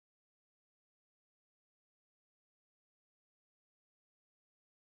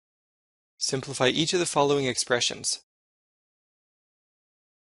Simplify each of the following expressions.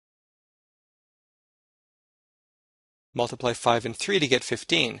 Multiply 5 and 3 to get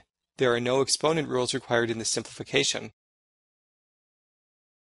 15. There are no exponent rules required in this simplification.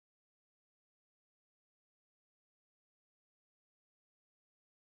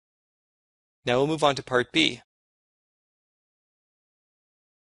 Now we'll move on to part B.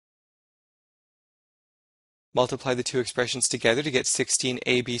 Multiply the two expressions together to get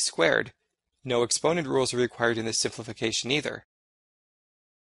 16ab squared. No exponent rules are required in this simplification either.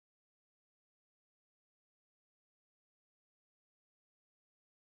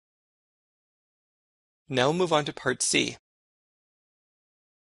 Now we'll move on to part C.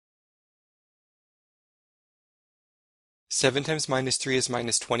 Seven times minus 3 is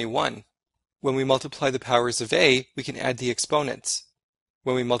minus 21. When we multiply the powers of A, we can add the exponents.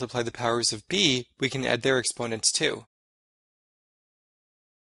 When we multiply the powers of B, we can add their exponents too.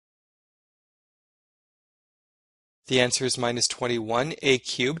 The answer is minus 21a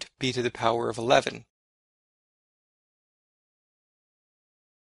cubed b to the power of 11.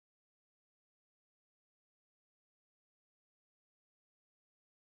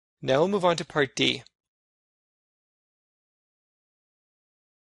 Now we'll move on to part D.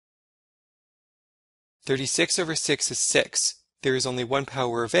 (36 over 6 is 6. There is only one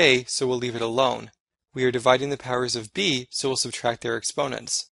power of A, so we'll leave it alone. We are dividing the powers of B, so we'll subtract their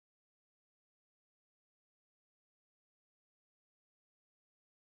exponents.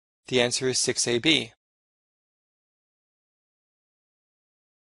 The answer is 6ab.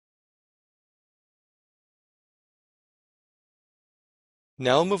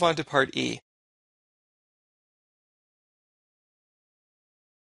 Now we'll move on to part E.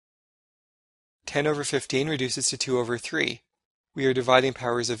 (10 over 15 reduces to 2 over 3. We are dividing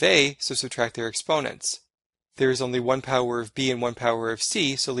powers of A, so subtract their exponents. There is only one power of B and one power of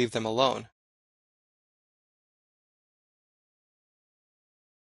C, so leave them alone.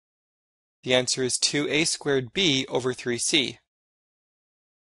 The answer is 2a squared b over 3c.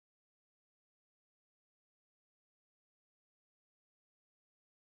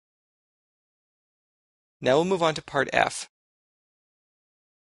 Now we'll move on to part F.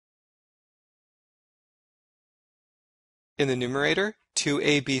 In the numerator,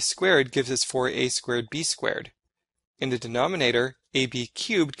 2ab squared gives us 4a squared b squared. In the denominator, ab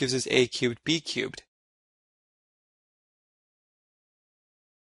cubed gives us a cubed b cubed.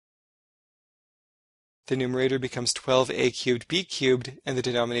 The numerator becomes 12a cubed b cubed, and the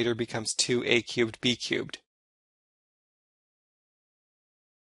denominator becomes 2a cubed b cubed.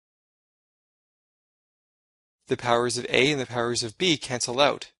 The powers of A and the powers of B cancel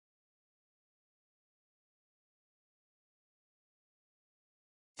out.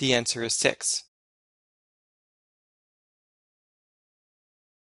 The answer is 6.